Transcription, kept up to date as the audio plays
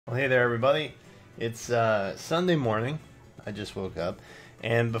Well, hey there, everybody. It's Sunday morning. I just woke up.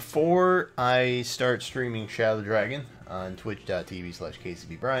 And before I start streaming Shadow Dragon on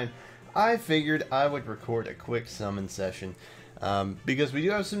twitch.tv/KCBBrian, I figured I would record a quick summon session because we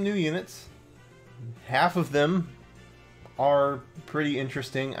do have some new units. Half of them are pretty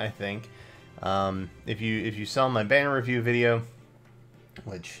interesting, I think. If you saw my banner review video,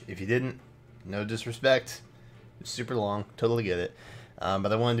 which if you didn't, no disrespect, it's super long, totally get it.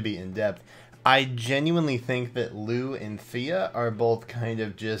 But I wanted to be in depth. I genuinely think that Lugh and Thea are both kind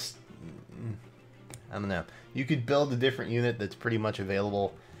of just, I don't know. You could build a different unit that's pretty much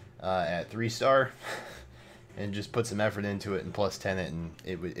available at 3-star, and just put some effort into it and plus 10 it, and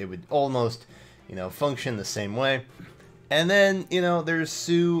it would almost, function the same way. And then there's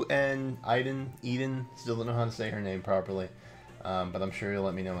Sue and Idunn. Still don't know how to say her name properly, but I'm sure you'll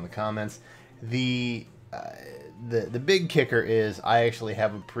let me know in the comments. The big kicker is I actually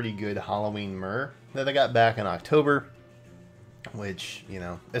have a pretty good Halloween Myrrh that I got back in October, which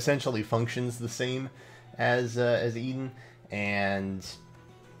essentially functions the same as Idunn, and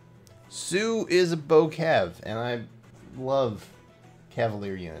Sue is a bow cav, and I love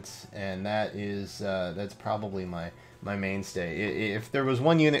Cavalier units, and that's probably my mainstay. If there was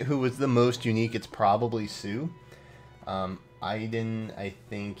one unit who was the most unique, it's probably Sue. I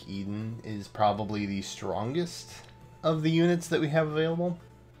think Idunn is probably the strongest of the units that we have available.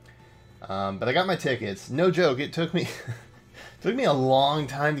 But I got my tickets. No joke, it took me took me a long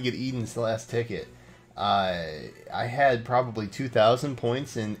time to get Idunn's last ticket. I had probably 2,000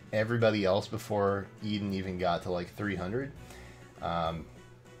 points in everybody else before Idunn even got to like 300.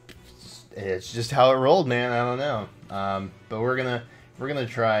 It's just how it rolled, man. I don't know. But we're gonna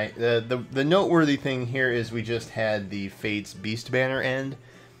try. The noteworthy thing here is we just had the Fates Beast banner end.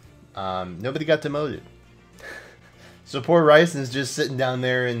 Nobody got demoted. So poor Ryson's just sitting down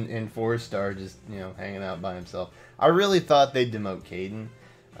there in 4-star, just hanging out by himself. I really thought they'd demote Caden,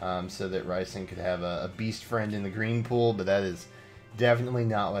 so that Ryson could have a beast friend in the green pool, but that is definitely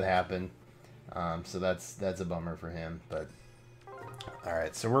not what happened. So that's a bummer for him. But all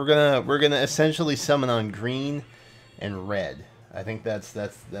right, so we're gonna essentially summon on green and red. I think that's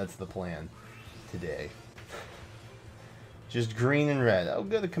the plan today. Just green and red. Oh,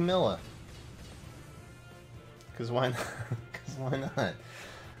 good, a Camilla. Cause why not? Cause why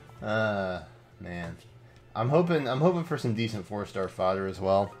not? Man, I'm hoping for some decent 4-star fodder as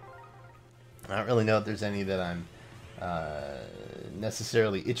well. I don't really know if there's any that I'm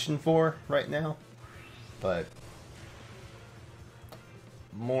necessarily itching for right now, but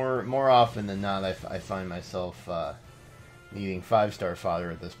more often than not, I find myself needing 5-star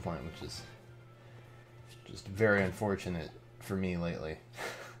fodder at this point, which is just very unfortunate for me lately.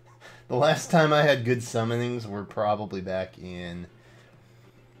 The last time I had good summonings were probably back in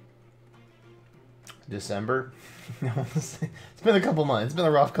December. It's been a couple months. It's been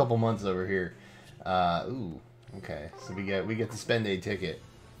a rough couple months over here. Ooh, okay. So we get to spend a ticket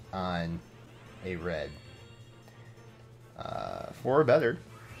on a red. 4 or better,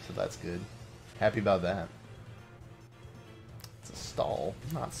 so that's good. Happy about that. It's a stall.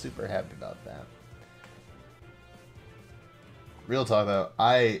 Not super happy about that. Real talk though,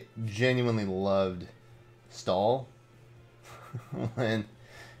 I genuinely loved Stall when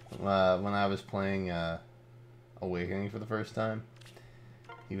I was playing Awakening for the first time.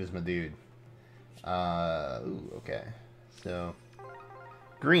 He was my dude. Ooh, okay. So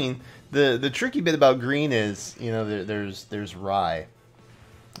green. The tricky bit about green is there's Rye,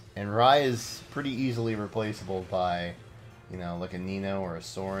 and Rye is pretty easily replaceable by like a Nino or a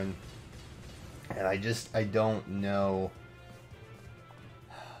Soren, and I don't know.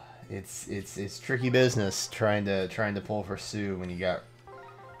 It's tricky business trying to pull for Sue when you got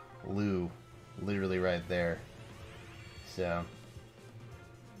Lugh literally right there. So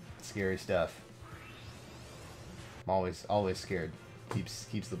scary stuff. I'm always scared.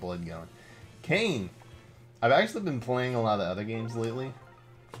 Keeps the blood going. Kane. I've actually been playing a lot of other games lately.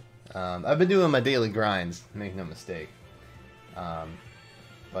 I've been doing my daily grinds, make no mistake.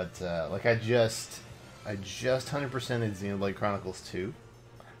 But like I just 100%ed Xenoblade Chronicles 2.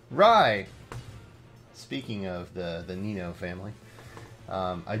 Rye! Speaking of the Nino family,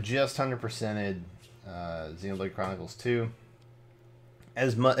 I just 100%ed Xenoblade Chronicles 2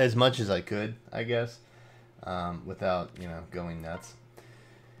 as much as I could, I guess, without going nuts.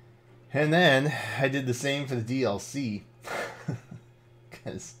 And then I did the same for the DLC,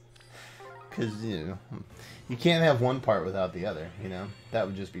 because you can't have one part without the other. That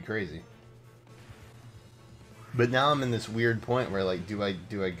would just be crazy. But now I'm in this weird point where, like, do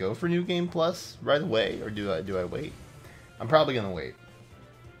I go for New Game Plus right away, or do I wait? I'm probably gonna wait.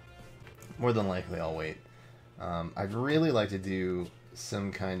 more than likely I'll wait. I'd really like to do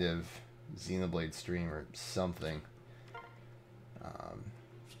some kind of Xenoblade stream or something.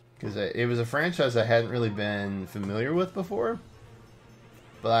 Because it was a franchise I hadn't really been familiar with before.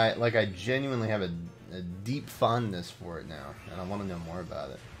 But I genuinely have a deep fondness for it now, and I want to know more about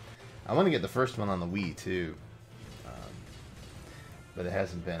it. I want to get the first one on the Wii too, but it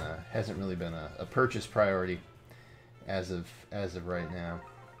hasn't really been a purchase priority as of right now.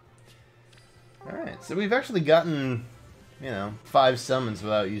 All right, so we've actually gotten 5 summons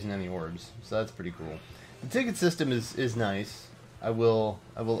without using any orbs, so that's pretty cool. The ticket system is nice. I will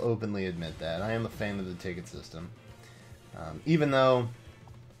openly admit that I am a fan of the ticket system, even though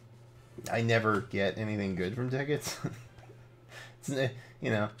I never get anything good from tickets.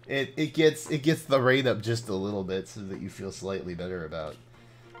 It gets the rate up just a little bit so that you feel slightly better about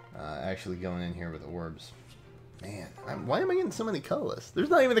actually going in here with orbs. Man, why am I getting so many colorless? There's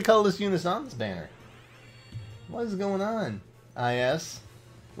not even a colorless unit on this banner. What is going on, IS?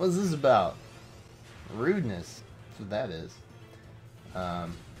 What is this about? Rudeness. That's what that is.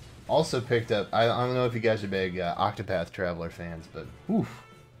 Also picked up, I don't know if you guys are big Octopath Traveler fans, but whew.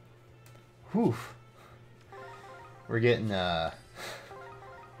 We're getting a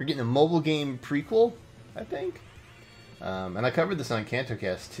mobile game prequel, I think. And I covered this on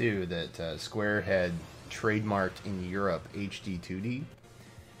CantoCast too, that Square had trademarked in Europe HD 2D.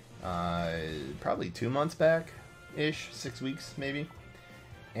 Probably 2 months back-ish, 6 weeks maybe.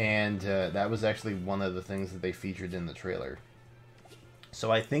 And that was actually one of the things that they featured in the trailer. So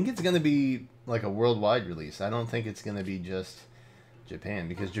I think it's going to be like a worldwide release. I don't think it's going to be just Japan,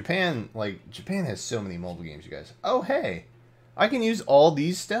 because Japan has so many mobile games, you guys. Oh, hey, I can use all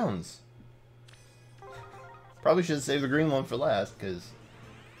these stones. Probably should save the green one for last, because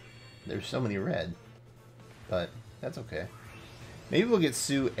there's so many red. But that's okay. Maybe we'll get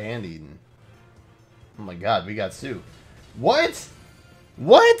Sue and Idunn. Oh my god, we got Sue. What?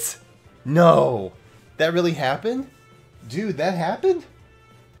 What? No. That really happened? Dude, that happened?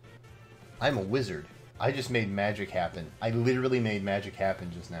 I'm a wizard. I just made magic happen. I literally made magic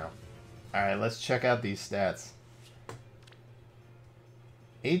happen just now. Alright, let's check out these stats.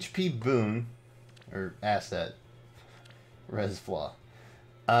 HP boon, or asset, res flaw.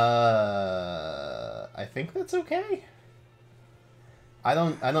 I think that's okay. I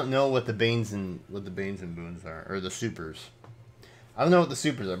don't know what the banes and boons are, or the supers. I don't know what the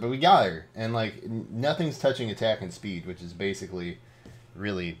supers are, but we got her, and like nothing's touching attack and speed, which is basically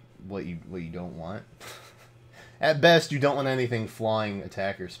really what you don't want. At best, you don't want anything flying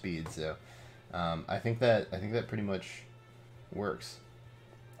attack or speed. So I think that pretty much works.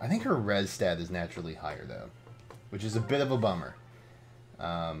 I think her res stat is naturally higher though, which is a bit of a bummer.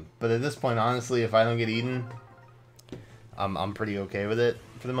 But at this point, honestly, if I don't get Idunn, I'm pretty okay with it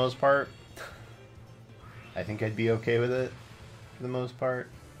for the most part. I think I'd be okay with it for the most part.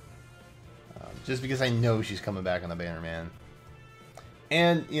 Just because I know she's coming back on the banner, man.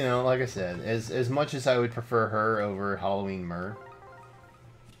 And, like I said, as much as I would prefer her over Halloween Myrrh,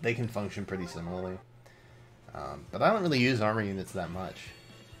 they can function pretty similarly. But I don't really use armor units that much.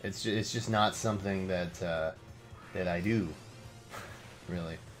 It's just not something that I do,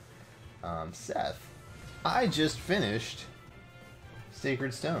 really. Seth, I just finished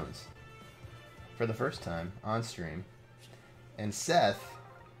Sacred Stones for the first time on stream. And Seth,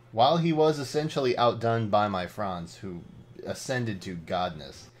 while he was essentially outdone by my Franz, who ascended to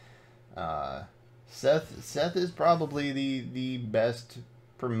godness, Seth is probably the best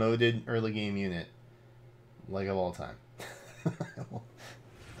promoted early game unit, like, of all time.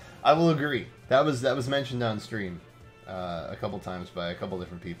 I will agree. That was mentioned on stream a couple times by a couple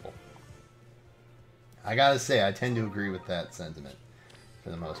different people. I gotta say, I tend to agree with that sentiment for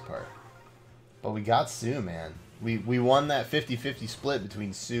the most part. But we got Sue, man. We won that 50-50 split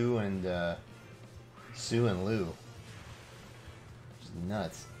between Sue and Lugh. Which is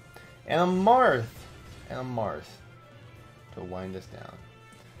nuts. And a Marth to wind us down.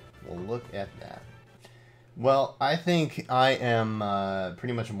 We'll look at that. Well, I think I am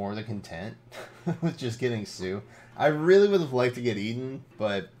pretty much more than content with just getting Sue. I really would have liked to get Idunn,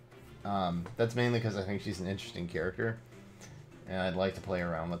 but that's mainly because I think she's an interesting character, and I'd like to play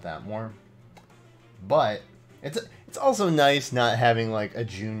around with that more. But it's also nice not having like a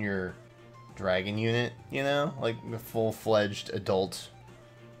junior dragon unit, like a full-fledged adult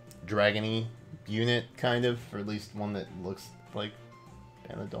dragon-y unit, kind of, or at least one that looks like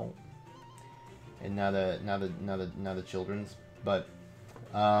an adult and not a children's. But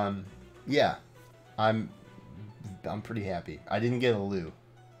yeah, I'm pretty happy. I didn't get a Lugh,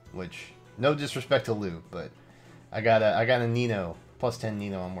 which, no disrespect to Lugh, but I got a Nino plus 10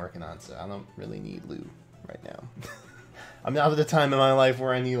 Nino I'm working on, so I don't really need Lugh right now. I'm not at the time in my life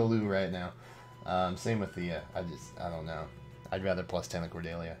where I need a Lugh right now. Same with Thea. I don't know. I'd rather plus 10 a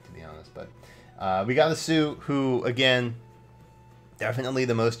Cordelia, to be honest. But we got a Sue, who, again, definitely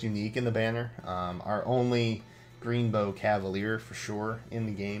the most unique in the banner. Our only Greenbow Cavalier, for sure, in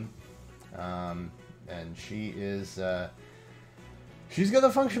the game. And she is... she's going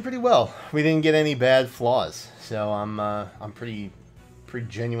to function pretty well. We didn't get any bad flaws, so I'm pretty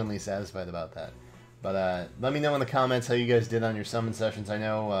genuinely satisfied about that. But let me know in the comments how you guys did on your summon sessions. I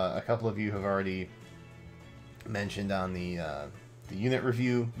know a couple of you have already mentioned on the unit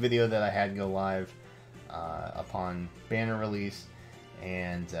review video that I had go live upon banner release,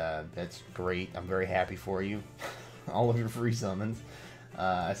 and that's great. I'm very happy for you. All of your free summons.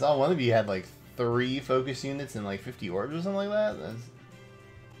 I saw one of you had like 3 focus units and like 50 orbs or something like that. That's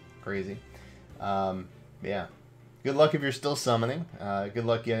crazy. Yeah. Good luck if you're still summoning. Good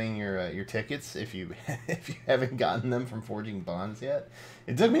luck getting your tickets if you if you haven't gotten them from Forging Bonds yet.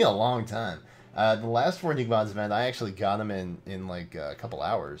 It took me a long time. The last Forging Bonds event, I actually got them in like a couple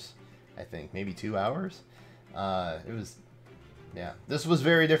hours, I think, maybe 2 hours. It was, yeah. This was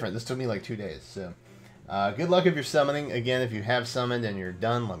very different. This took me like 2 days. So, good luck if you're summoning. Again, if you have summoned and you're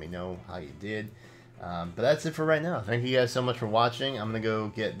done, let me know how you did. But that's it for right now. Thank you guys so much for watching. I'm gonna go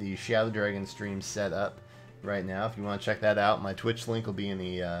get the Shadow Dragon stream set up right now. If you want to check that out, my Twitch link will be in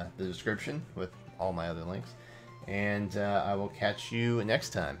the description with all my other links. And I will catch you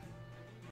next time.